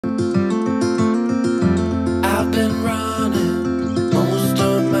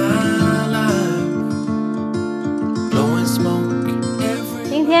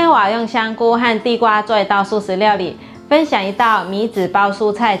今天我要用香菇和地瓜做一道素食料理，分享一道米纸包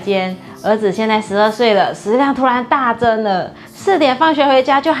蔬菜煎。儿子现在12岁了，食量突然大增了，4点放学回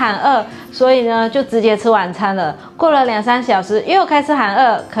家就喊饿，所以呢就直接吃晚餐了。过了2-3小时又开始喊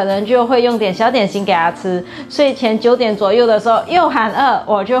饿，可能就会用点小点心给他吃。睡前9点左右的时候又喊饿，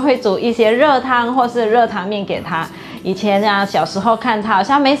我就会煮一些热汤或是热汤面给他。以前啊小时候看他好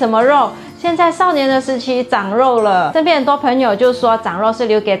像没什么肉，现在少年的时期长肉了。身边很多朋友就说长肉是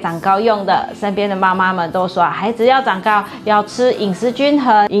留给长高用的，身边的妈妈们都说孩子要长高要吃饮食均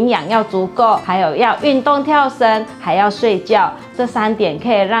衡，营养要足够，还有要运动跳绳，还要睡觉，这3点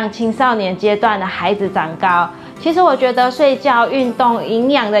可以让青少年阶段的孩子长高。其实我觉得睡觉、运动、营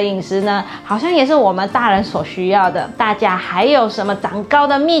养的饮食呢，好像也是我们大人所需要的。大家还有什么长高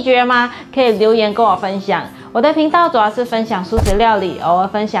的秘诀吗？可以留言跟我分享。我的频道主要是分享素食料理，偶尔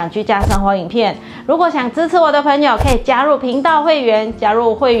分享居家生活影片。如果想支持我的朋友，可以加入频道会员，加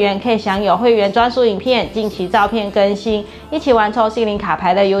入会员可以享有会员专属影片、近期照片更新，一起玩抽心灵卡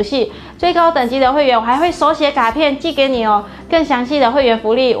牌的游戏。最高等级的会员，我还会手写卡片寄给你哦。更详细的会员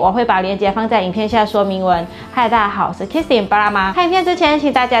福利，我会把链接放在影片下说明文。嗨，大家好，我是 Kissing 芭乐妈。看影片之前，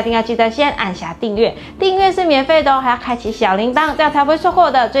请大家一定要记得先按下订阅，订阅是免费的哦，还要开启小铃铛，这样才不会错过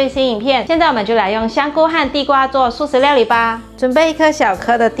我的最新影片。现在我们就来用香菇和地瓜做素食料理吧。准备1颗小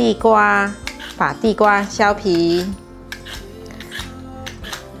颗的地瓜，把地瓜削皮。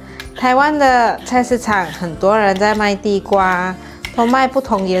台湾的菜市场很多人在卖地瓜，都卖不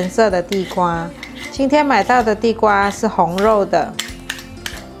同颜色的地瓜。今天买到的地瓜是红肉的，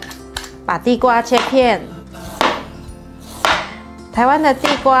把地瓜切片。台湾的地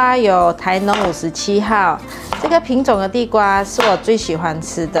瓜有台农57号，这个品种的地瓜是我最喜欢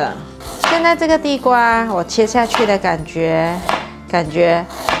吃的。现在这个地瓜我切下去的感觉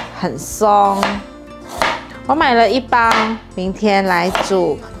很松。我买了1包，明天来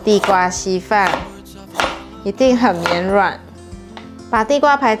煮地瓜稀饭，一定很绵软。把地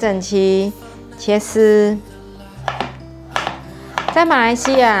瓜排整齐，切丝。在马来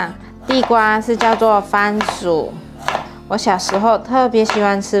西亚，地瓜是叫做番薯。我小时候特别喜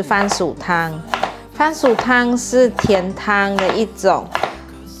欢吃番薯汤。番薯汤是甜汤的一种，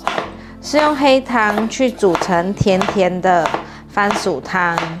是用黑糖去煮成甜甜的番薯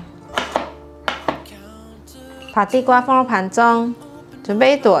汤。把地瓜放入盘中，准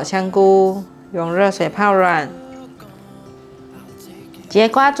备1朵香菇，用热水泡软。节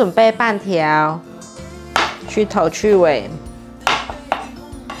瓜准备半条，去头去尾。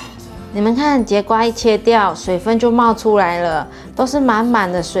你们看，节瓜一切掉，水分就冒出来了，都是满满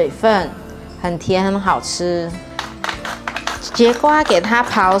的水分，很甜，很好吃。节瓜给它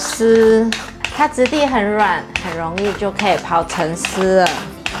刨丝，它质地很软，很容易就可以刨成丝了。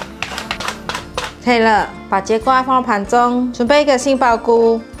可以了，把节瓜放入盘中，准备1个杏鲍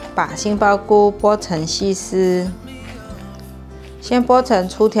菇，把杏鲍菇剥成细丝。先剥成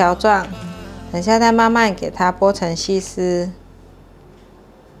粗条状，等下再慢慢给它剥成细丝。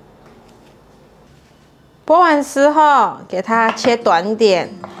剥完丝后，给它切短点。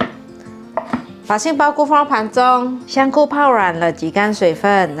把杏鲍菇放入盘中，香菇泡软了，挤干水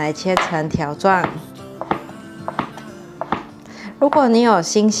分，来切成条状。如果你有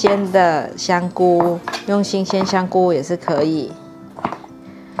新鲜的香菇，用新鲜香菇也是可以。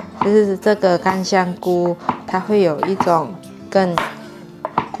就是这个干香菇，它会有一种更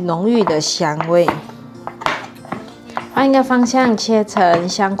浓郁的香味。换一个方向切成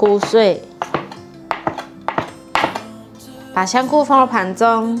香菇碎，把香菇放入盘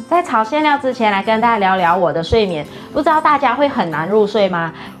中。在炒馅料之前，来跟大家聊聊我的睡眠。不知道大家会很难入睡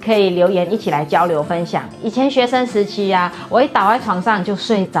吗？可以留言一起来交流分享。以前学生时期啊，我一倒在床上就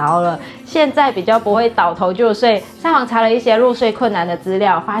睡着了，现在比较不会倒头就睡。上网查了一些入睡困难的资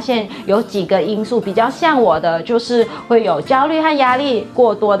料，发现有几个因素比较像我的，就是会有焦虑和压力、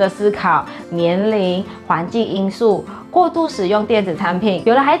过多的思考、年龄、环境因素。过度使用电子产品，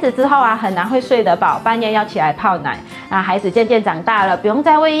有了孩子之后啊，很难会睡得饱，半夜要起来泡奶。那孩子渐渐长大了，不用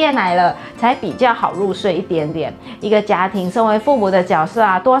再喂夜奶了，才比较好入睡一点点。一个家庭身为父母的角色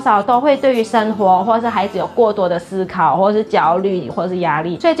啊，多少都会对于生活或是孩子有过多的思考，或是焦虑，或是压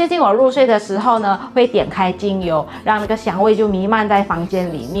力。所以最近我入睡的时候呢，会点开精油，让那个香味就弥漫在房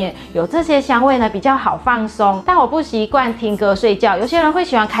间里面。有这些香味呢，比较好放松。但我不习惯听歌睡觉，有些人会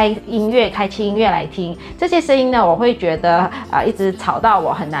喜欢开音乐，开轻音乐来听。这些声音呢，我会觉得一直吵到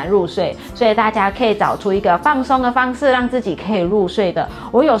我很难入睡，所以大家可以找出一个放松的方式，让自己可以入睡的。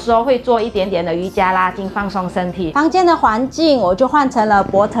我有时候会做一点点的瑜伽拉筋，放松身体。房间的环境我就换成了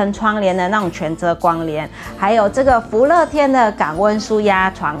薄层窗帘的那种全遮光帘，还有这个福乐天的感温舒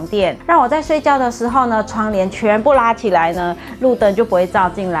压床垫，让我在睡觉的时候呢，窗帘全部拉起来呢，路灯就不会照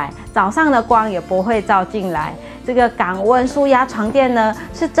进来，早上的光也不会照进来。这个感温舒压床垫呢，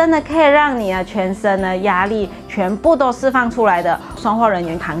是真的可以让你的全身呢压力全部都释放出来的。送货人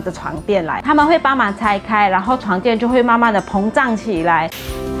员扛着床垫来，他们会帮忙拆开，然后床垫就会慢慢的膨胀起来。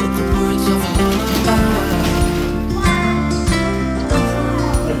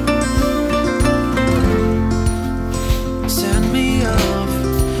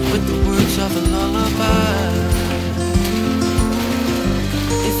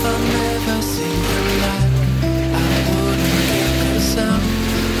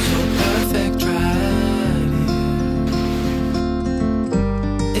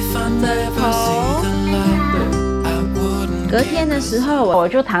隔天的时候，我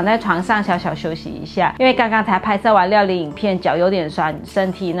就躺在床上小小休息一下，因为刚刚才拍摄完料理影片，脚有点酸，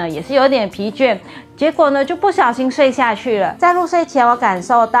身体呢也是有点疲倦，结果呢就不小心睡下去了。在入睡前，我感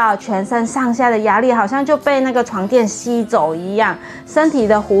受到全身上下的压力好像就被那个床垫吸走一样，身体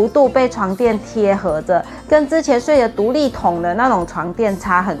的弧度被床垫贴合着，跟之前睡的独立筒的那种床垫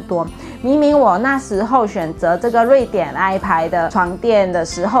差很多。明明我那时候选择这个瑞典 I 牌的床垫的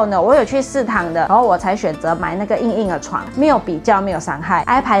时候呢，我有去试躺的，然后我才选择买那个硬硬的床，没有比较，没有伤害。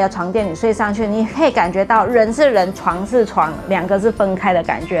I 牌的床垫你睡上去，你可以感觉到人是人，床是床，两个是分开的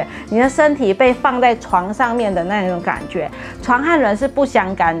感觉，你的身体被放在床上面的那种感觉，床和人是不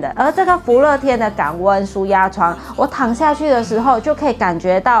相干的。而这个福乐天的感温舒压床，我躺下去的时候就可以感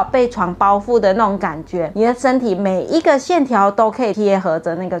觉到被床包覆的那种感觉，你的身体每一个线条都可以贴合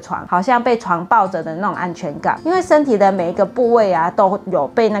着那个床，好像被床抱着的那种安全感。因为身体的每一个部位啊都有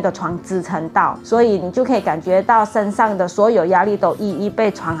被那个床支撑到，所以你就可以感觉到身上的所有压力都一一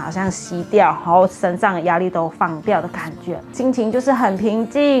被床好像吸掉，然后身上的压力都放掉的感觉，心情就是很平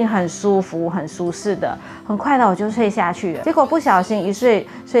静、很舒服、很舒适的。很快的我就睡下去了，结果不小心一睡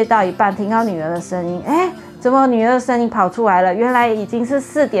到一半，听到女儿的声音，怎么女儿的声音跑出来了？原来已经是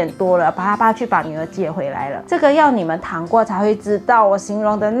4点多了，爸爸去把女儿接回来了。这个要你们躺过才会知道我形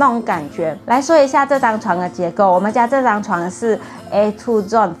容的那种感觉。来说一下这张床的结构，我们家这张床是 A2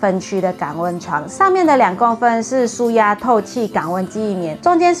 Zone 分区的感温床，上面的2公分是舒压透气感温记忆棉，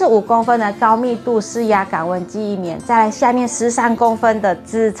中间是5公分的高密度施压感温记忆棉，再来下面13公分的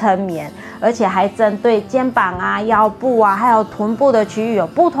支撑棉，而且还针对肩膀啊、腰部啊，还有臀部的区域有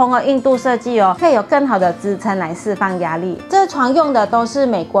不同的硬度设计哦，可以有更好的支撑来释放压力。这床用的都是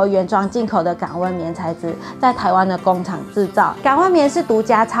美国原装进口的感温棉材质，在台湾的工厂制造。感温棉是独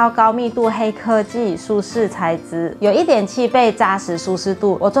家超高密度黑科技舒适材质，有1.7倍扎实舒适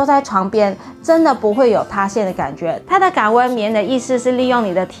度。我坐在床边真的不会有塌陷的感觉。它的感温棉的意思是利用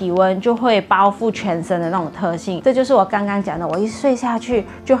你的体温就会包覆全身的那种特性，这就是我刚刚讲的，我一睡下去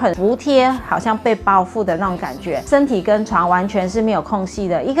就很服帖，好像被包覆的那种感觉，身体跟床完全是没有空隙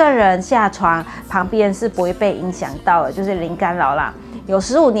的，一个人下床旁边是不会被影响到的，就是零干扰啦。有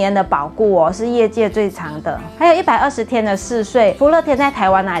15年的保固哦，是业界最长的，还有120天的试睡。福乐天在台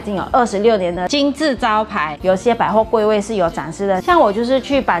湾已经有26年的精致招牌，有些百货柜位是有展示的，像我就是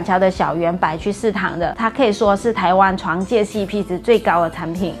去板桥的小圆百去试躺的，它可以说是台湾床界 CP 值最高的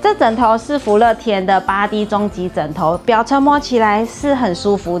产品。这枕头是福乐天的8D 终极枕头，表层摸起来是很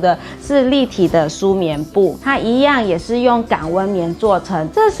舒服的，是立体的舒眠布，它一样也是用感温棉做成。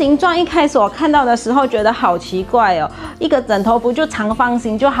这形状一开始我看到的时候觉得好奇怪哦，一个枕头不就长方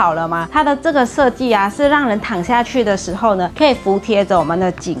形就好了吗？它的这个设计啊，是让人躺下去的时候呢，可以服贴着我们的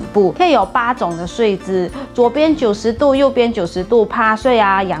颈部，可以有8种的睡姿，左边90度，右边90度，趴睡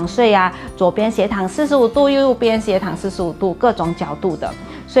啊、仰睡啊，左边斜躺45度，右边斜躺45度，各种角度的。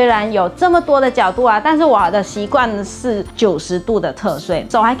虽然有这么多的角度啊，但是我的习惯是90度的侧睡，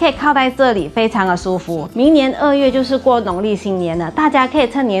手还可以靠在这里，非常的舒服。明年2月就是过农历新年了，大家可以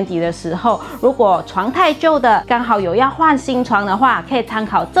趁年底的时候，如果床太旧的，刚好有要换新床的话，可以参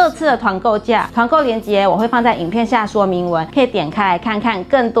考这次的团购价，团购链接我会放在影片下说明文，可以点开来看看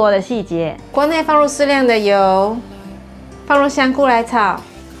更多的细节。锅内放入适量的油，放入香菇来炒，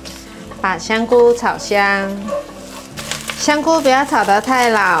把香菇炒香。香菇不要炒得太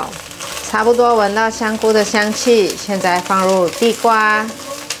老，差不多闻到香菇的香气。现在放入地瓜，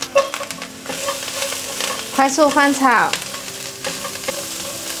快速翻炒，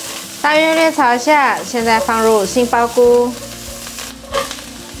大约略炒一下。现在放入杏鲍菇，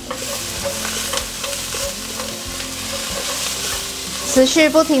持续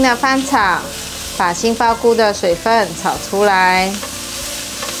不停的翻炒，把杏鲍菇的水分炒出来，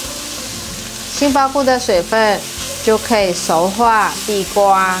杏鲍菇的水分就可以熟化地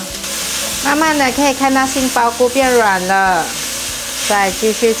瓜。慢慢的可以看到杏鲍菇变软了，再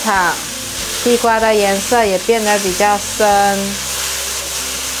继续炒，地瓜的颜色也变得比较深。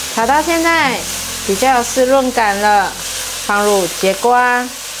炒到现在比较有湿润感了，放入节瓜，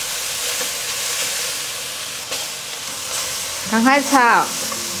赶快炒。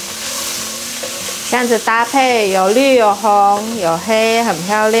这样子搭配有绿有红有黑，很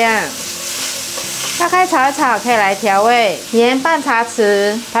漂亮。大概炒一炒，可以来调味：盐半茶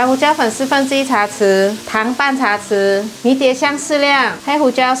匙，白胡椒粉1/4茶匙，糖半茶匙，迷迭香适量，黑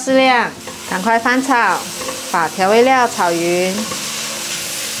胡椒适量。赶快翻炒，把调味料炒匀，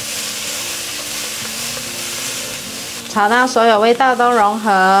炒到所有味道都融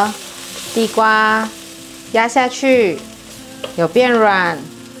合，地瓜压下去，有变软。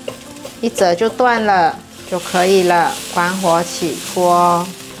一折就断了就可以了，关火起锅。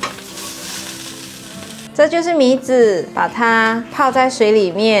这就是米纸，把它泡在水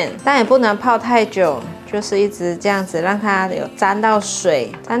里面，但也不能泡太久，就是一直这样子让它有沾到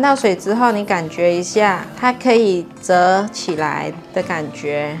水。沾到水之后，你感觉一下，它可以折起来的感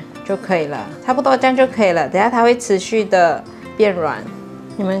觉就可以了，差不多这样就可以了。等下它会持续的变软，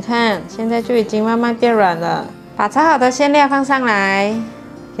你们看，现在就已经慢慢变软了。把炒好的馅料放上来。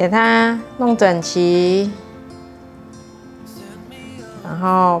给它弄整齐，然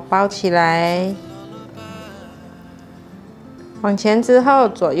后包起来，往前之后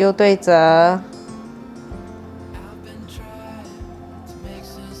左右对折，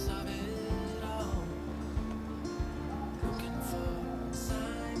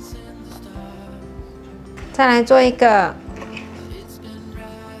再来做一个。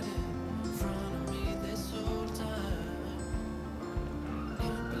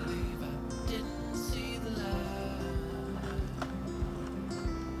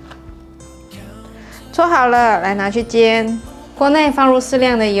做好了，来拿去煎。锅内放入适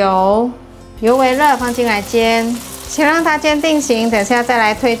量的油，油微热放进来煎，先让它煎定型，等下再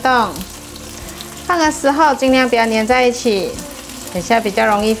来推动。放的时候尽量不要粘在一起，等下比较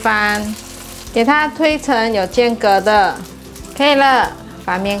容易翻。给它推成有间隔的，可以了。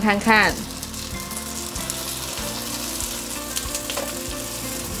翻面看看。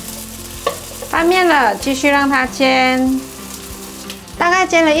翻面了，继续让它煎。大概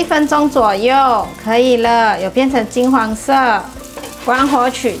煎了1分钟左右，可以了，有变成金黄色，关火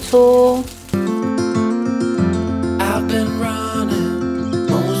取出。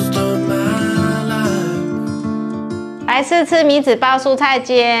来试吃米纸包蔬菜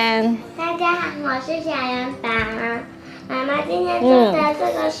煎。大家好，我是小圆宝。妈妈今天做的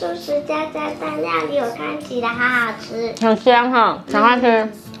这个素食加蒸蛋料理，我看起来好好吃，很香哈，赶快吃，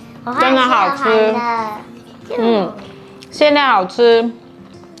真的好吃。馅料好吃，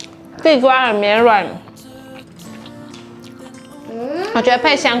地瓜很绵软，我觉得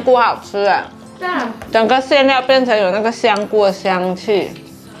配香菇好吃哎。整个馅料变成有那个香菇的香气，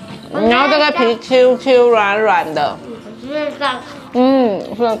然后这个皮 Q 软软的，是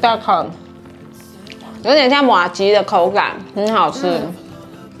大口，有点像麻糬的口感，很好吃。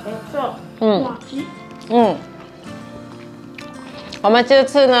没错，麻糬。我们这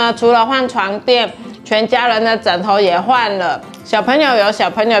次呢，除了换床垫，全家人的枕头也换了。小朋友有小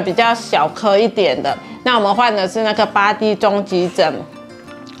朋友比较小颗一点的，那我们换的是那个8D 终极枕，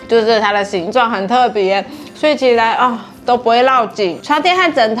就是它的形状很特别，睡起来都不会落颈。床垫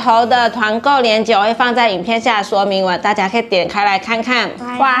和枕头的团购链接我会放在影片下的说明文，大家可以点开来看看。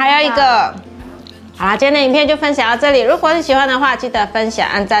哇，还有一个。好啦，今天的影片就分享到这里。如果你喜欢的话，记得分享、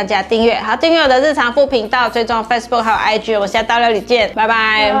按赞加订阅。好，订阅我的日常副频道，追踪 Facebook 还有 IG。我们下到料理见，拜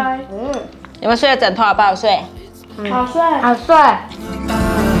拜。有没有睡的枕头好不好睡？好睡，好睡。